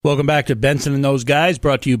Welcome back to Benson and Those Guys,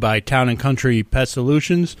 brought to you by Town & Country Pest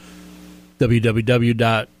Solutions,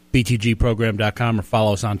 www.btgprogram.com, or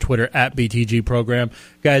follow us on Twitter at BTGProgram.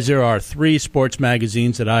 Guys, there are 3 sports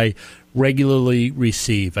magazines that I regularly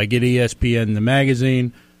receive. I get ESPN, the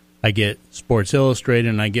magazine, I get Sports Illustrated,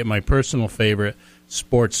 and I get my personal favorite,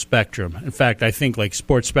 Sports Spectrum. In fact, I think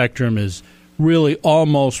Sports Spectrum is really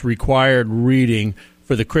almost required reading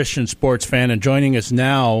for the Christian sports fan. And joining us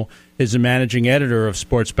now is the managing editor of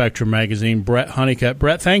Sports Spectrum magazine, Brett Honeycutt.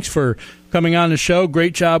 Brett, thanks for coming on the show.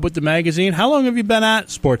 Great job with the magazine. How long have you been at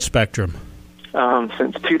Sports Spectrum?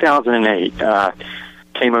 Since 2008.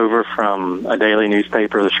 Came over from a daily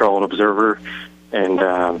newspaper, the Charlotte Observer,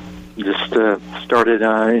 and just started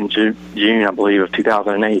in June, I believe, of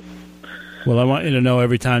 2008. Well, I want you to know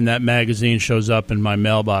every time that magazine shows up in my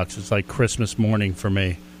mailbox, it's like Christmas morning for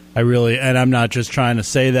me. And I'm not just trying to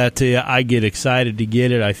say that to you. I get excited to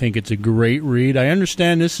get it. I think it's a great read. I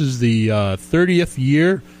understand this is the 30th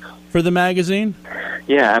year for the magazine?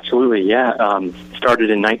 Yeah, absolutely. Yeah, started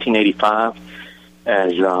in 1985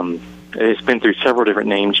 as it's been through several different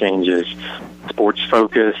name changes. Sports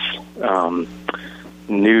Focus,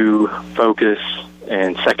 New Focus,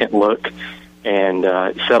 and Second Look, and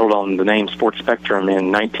settled on the name Sports Spectrum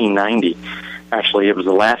in 1990. Actually, it was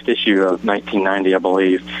the last issue of 1990, I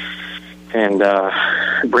believe. And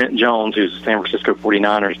Brent Jones, who's San Francisco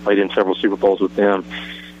 49ers, played in several Super Bowls with them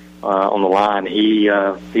on the line. He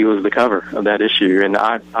was the cover of that issue, and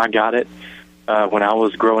I got it when I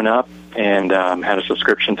was growing up and had a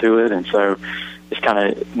subscription to it. And so it's kind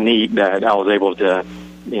of neat that I was able to,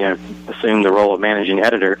 assume the role of managing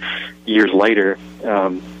editor years later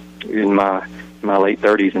in my late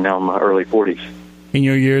 30s and now in my early 40s. In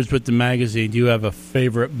your years with the magazine, do you have a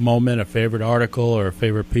favorite moment, a favorite article, or a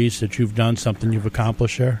favorite piece that you've done, something you've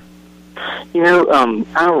accomplished there?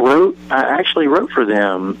 I actually wrote for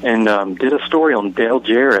them and did a story on Dale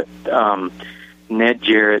Jarrett, Ned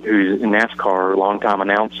Jarrett, who's a NASCAR longtime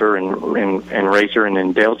announcer and racer, and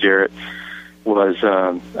then Dale Jarrett was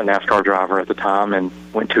a NASCAR driver at the time, and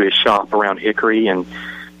went to his shop around Hickory and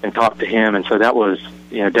talked to him, and so that was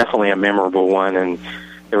definitely a memorable one. And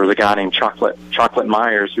there was a guy named Chocolate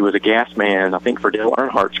Myers who was a gas man, I think, for Dale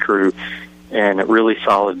Earnhardt's crew, and a really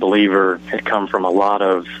solid believer, had come from a lot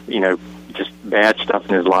of, just bad stuff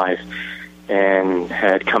in his life, and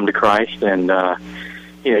had come to Christ, and,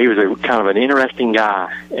 he was a kind of an interesting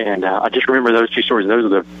guy, and I just remember those 2 stories. Those are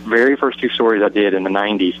the very first 2 stories I did in the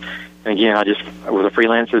 90s, and again, I was a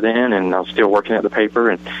freelancer then, and I was still working at the paper,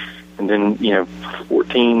 and then,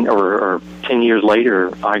 14 or 10 years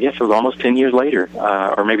later, I guess it was almost 10 years later,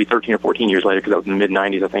 or maybe 13 or 14 years later, because that was in the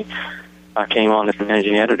mid-90s, I think, I came on as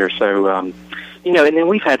managing editor. So, and then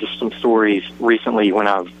we've had just some stories recently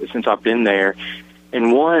since I've been there,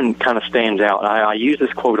 and one kind of stands out. I use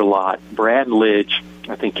this quote a lot. Brad Lidge,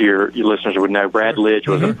 I think your listeners would know, Brad Lidge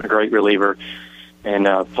was a great reliever and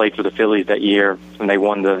played for the Phillies that year, and they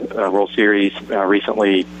won the World Series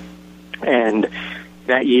recently. And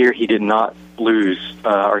that year, he did not lose,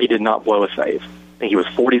 or he did not blow a save. I think he was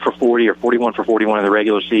 40 for 40 or 41 for 41 in the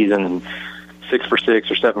regular season, and 6 for 6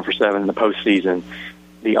 or 7 for 7 in the postseason.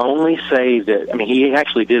 The only save he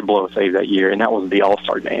actually did blow a save that year, and that was the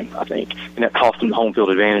All-Star game, I think. And that cost him the home field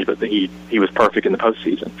advantage, but he was perfect in the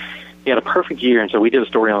postseason. He had a perfect year, and so we did a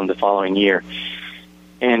story on the following year.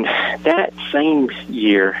 And that same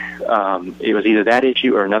year, it was either that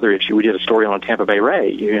issue or another issue, we did a story on Tampa Bay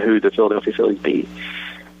Ray, who the Philadelphia Phillies beat.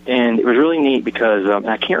 And it was really neat because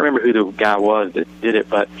I can't remember who the guy was that did it,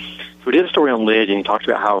 but we did a story on Lidge, and he talks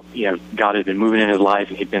about how God had been moving in his life,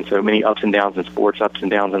 and he'd been so many ups and downs in sports, ups and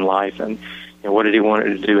downs in life, and what did he want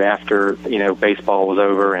to do after baseball was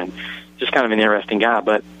over, and just kind of an interesting guy.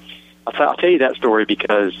 But I'll tell you that story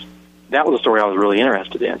because that was a story I was really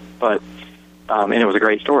interested in. But and it was a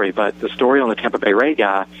great story. But the story on the Tampa Bay Ray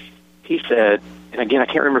guy, he said, and again I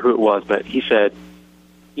can't remember who it was, but he said,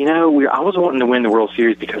 I was wanting to win the World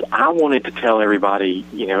Series because I wanted to tell everybody,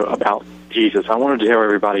 about Jesus. I wanted to tell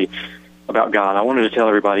everybody about God. I wanted to tell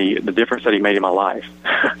everybody the difference that he made in my life.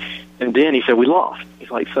 And then he said, we lost. He's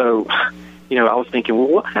like, so, I was thinking, well,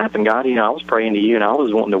 what happened, God? I was praying to you, and I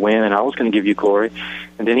was wanting to win, and I was going to give you glory.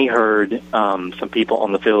 And then he heard some people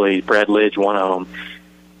on the Phillies, Brad Lidge, one of them,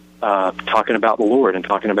 talking about the Lord and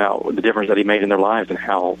talking about the difference that he made in their lives and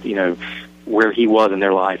how, where he was in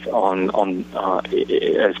their life on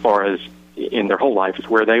as far as in their whole life, is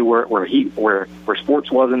where they were, where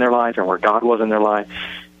sports was in their life and where God was in their life,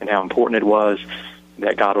 and how important it was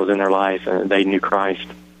that God was in their life and they knew Christ.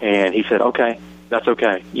 And he said, okay, that's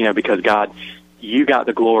okay, because God, you got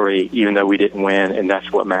the glory even though we didn't win, and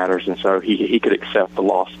that's what matters. And so he could accept the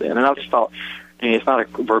loss then. And I just thought mean, it's not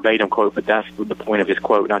a verbatim quote, but that's the point of his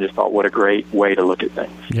quote, and I just thought, what a great way to look at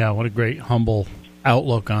things. Yeah, what a great, humble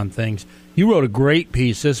outlook on things. You wrote a great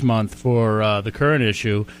piece this month for the current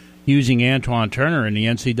issue using Antoine Turner and the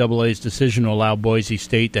NCAA's decision to allow Boise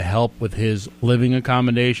State to help with his living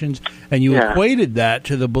accommodations, and you equated that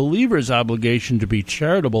to the believer's obligation to be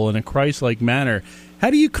charitable in a Christ-like manner. How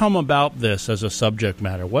do you come about this as a subject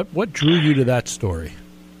matter? What drew you to that story?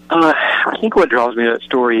 I think what draws me to that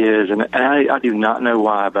story is, and I do not know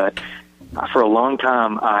why, but for a long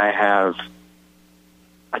time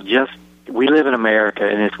we live in America,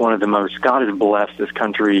 and it's one of the most, God has blessed this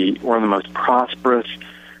country, one of the most prosperous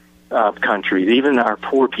countries. Even our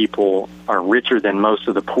poor people are richer than most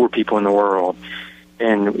of the poor people in the world.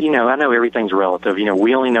 And, I know everything's relative.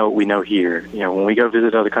 We only know what we know here. When we go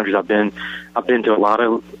visit other countries, I've been to a lot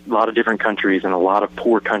of different countries and a lot of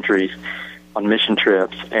poor countries on mission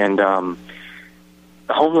trips. And the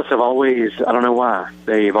homeless have always, I don't know why,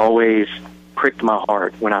 they've always pricked my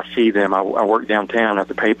heart when I see them. I work downtown at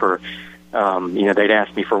the paper. They'd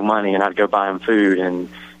ask me for money, and I'd go buy them food, and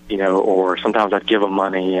or sometimes I'd give them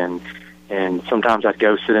money, and sometimes I'd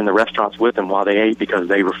go sit in the restaurants with them while they ate because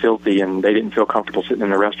they were filthy and they didn't feel comfortable sitting in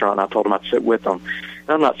the restaurant. And I told them I'd sit with them. And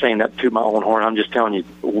I'm not saying that to toot my own horn. I'm just telling you,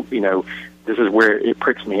 this is where it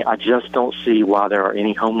pricks me. I just don't see why there are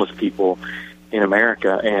any homeless people in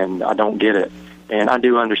America, and I don't get it. And I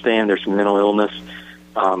do understand there's some mental illness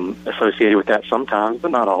associated with that sometimes,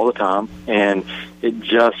 but not all the time. And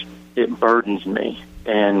it burdens me.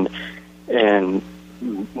 And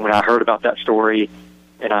when I heard about that story,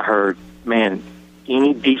 and I heard, man,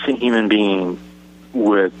 any decent human being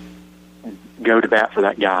would go to bat for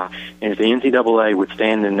that guy. And if the NCAA would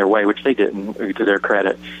stand in their way, which they didn't, to their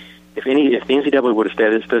credit, if the NCAA would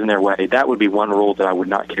have stood in their way, that would be one rule that I would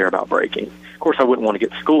not care about breaking. Of course, I wouldn't want to get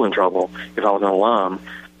the school in trouble if I was an alum,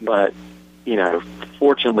 but,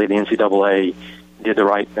 fortunately the NCAA did the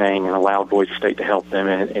right thing and allowed Boise State to help them,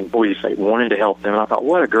 and Boise State wanted to help them. And I thought,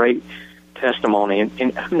 what a great testimony. And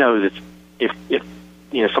who knows if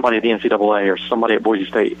somebody at the NCAA or somebody at Boise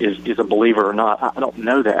State is a believer or not. I don't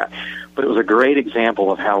know that. But it was a great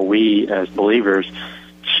example of how we as believers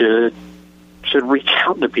should reach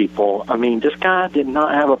out to people. I mean, this guy did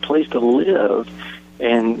not have a place to live.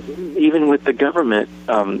 And even with the government,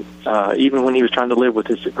 even when he was trying to live with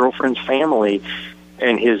his girlfriend's family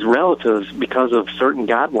and his relatives, because of certain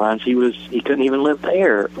guidelines, he couldn't even live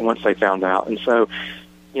there once they found out. And so,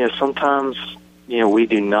 sometimes, we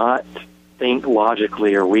do not think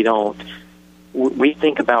logically, or we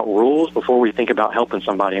think about rules before we think about helping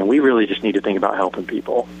somebody, and we really just need to think about helping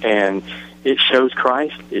people. And it shows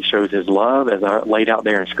Christ, it shows his love as laid out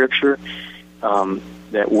there in Scripture,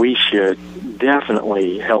 that we should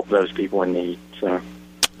definitely help those people in need. So,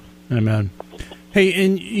 amen. Hey,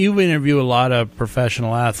 and you interview a lot of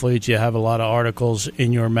professional athletes. You have a lot of articles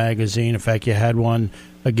in your magazine. In fact, you had one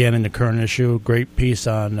again in the current issue, a great piece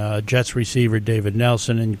on Jets receiver David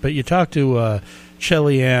Nelson. But you talked to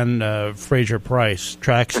Shelly Ann Fraser-Price,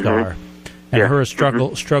 track star, and her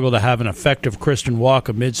struggle to have an effective Christian walk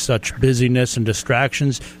amidst such busyness and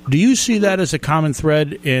distractions. Do you see that as a common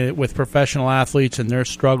thread with professional athletes and their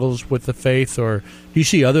struggles with the faith, or do you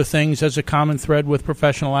see other things as a common thread with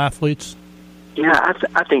professional athletes? Yeah,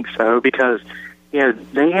 I think so, because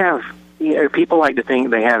they have. People like to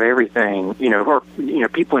think they have everything. Or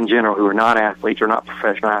people in general who are not athletes or not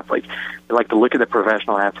professional athletes, they like to look at the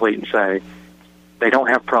professional athlete and say they don't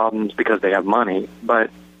have problems because they have money. But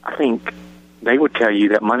I think they would tell you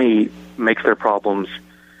that money makes their problems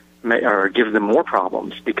or gives them more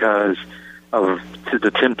problems because of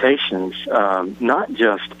the temptations, not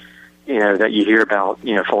just that you hear about,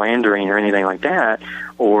 philandering or anything like that,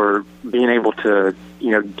 or being able to,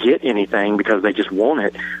 get anything because they just want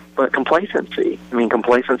it, but complacency. I mean,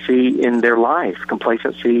 complacency in their life,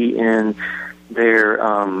 complacency in their,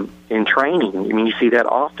 in training. I mean, you see that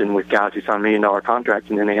often with guys who sign $1 million contracts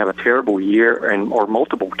and then they have a terrible year or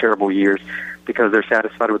multiple terrible years because they're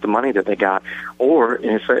satisfied with the money that they got. Or,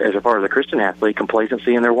 as far as a Christian athlete,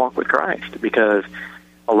 complacency in their walk with Christ, because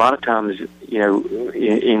a lot of times,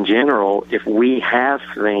 in general, if we have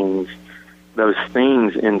things, those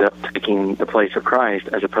things end up taking the place of Christ,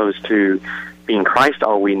 as opposed to being Christ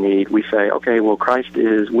all we need. We say, okay, well,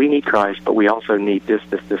 we need Christ, but we also need this,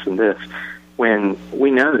 and this. When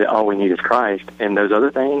we know that all we need is Christ, and those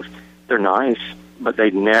other things, they're nice, but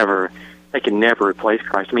they can never replace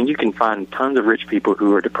Christ. I mean, you can find tons of rich people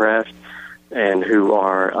who are depressed and who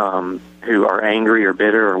are angry or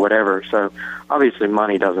bitter or whatever. So obviously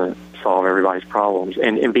money doesn't solve everybody's problems.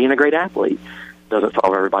 And being a great athlete, doesn't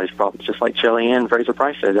solve everybody's problems, just like Shelly Ann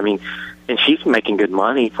Fraser-Price says. I mean, and she's making good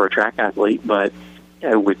money for a track athlete, but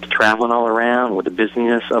with traveling all around, with the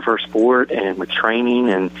busyness of her sport, and with training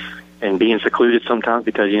and being secluded sometimes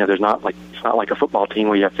because, it's not like a football team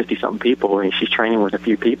where you have 50-something people. I mean, she's training with a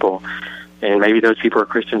few people, and maybe those people are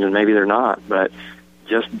Christians and maybe they're not, but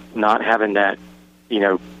just not having that,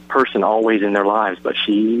 person always in their lives. But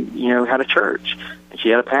she, had a church, and she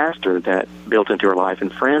had a pastor that built into her life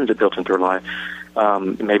and friends that built into her life,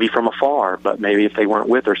 maybe from afar, but maybe if they weren't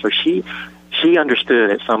with her. So she understood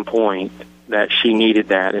at some point that she needed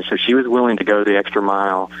that, and so she was willing to go the extra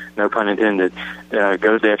mile, no pun intended,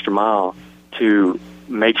 go the extra mile to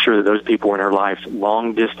make sure that those people were in her life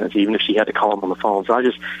long distance, even if she had to call them on the phone. So I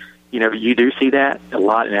just, you do see that a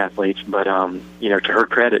lot in athletes, but, to her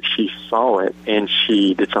credit, she saw it, and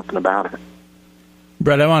she did something about it.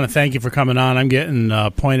 Brett, I want to thank you for coming on. I'm getting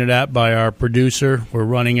pointed at by our producer. We're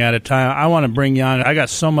running out of time. I want to bring you on. I got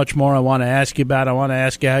so much more I want to ask you about. I want to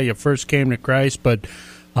ask you how you first came to Christ, but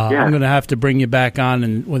I'm going to have to bring you back on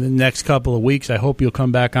within the next couple of weeks. I hope you'll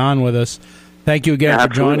come back on with us. Thank you again for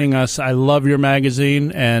joining us. I love your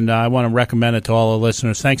magazine, and I want to recommend it to all the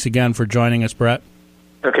listeners. Thanks again for joining us, Brett.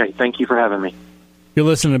 Okay, thank you for having me. You're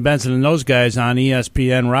listening to Benson and those guys on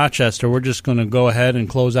ESPN Rochester. We're just going to go ahead and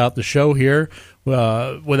close out the show here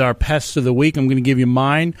with our Pest of the Week. I'm going to give you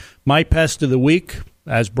mine. My Pest of the Week,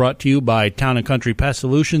 as brought to you by Town & Country Pest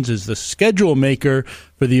Solutions, is the schedule maker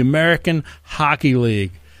for the American Hockey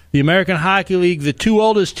League. The American Hockey League, the two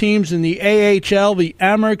oldest teams in the AHL, the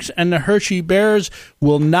Amerks and the Hershey Bears,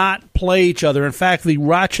 will not play each other. In fact, the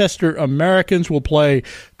Rochester Americans will play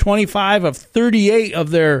 25 of 38 of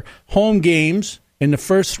their home games in the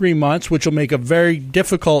first 3 months, which will make a very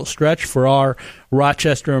difficult stretch for our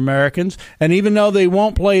Rochester Americans. And even though they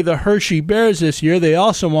won't play the Hershey Bears this year, they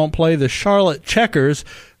also won't play the Charlotte Checkers.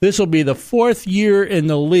 This will be the fourth year in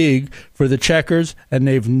the league for the Checkers, and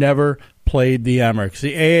they've never played the Amerks.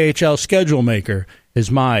 The AHL schedule maker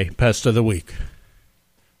is my Pest of the Week.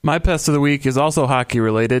 My Pest of the Week is also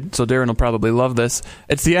hockey-related, so Darren will probably love this.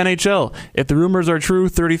 It's the NHL. If the rumors are true,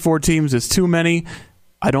 34 teams is too many.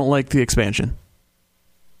 I don't like the expansion.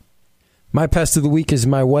 My Pest of the Week is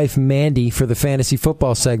my wife, Mandy, for the fantasy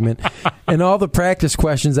football segment. And all the practice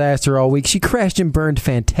questions I asked her all week, she crashed and burned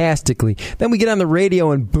fantastically. Then we get on the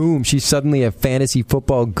radio and boom, she's suddenly a fantasy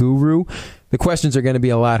football guru. The questions are going to be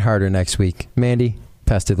a lot harder next week. Mandy,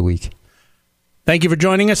 Pest of the Week. Thank you for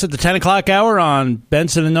joining us at the 10 o'clock hour on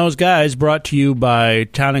Benson and Those Guys, brought to you by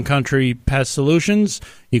Town & Country Pest Solutions.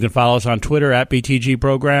 You can follow us on Twitter at BTG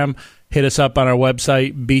Program. Hit us up on our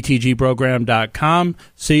website, btgprogram.com.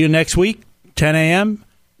 See you next week, 10 a.m.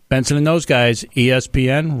 Benson and Those Guys,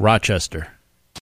 ESPN Rochester.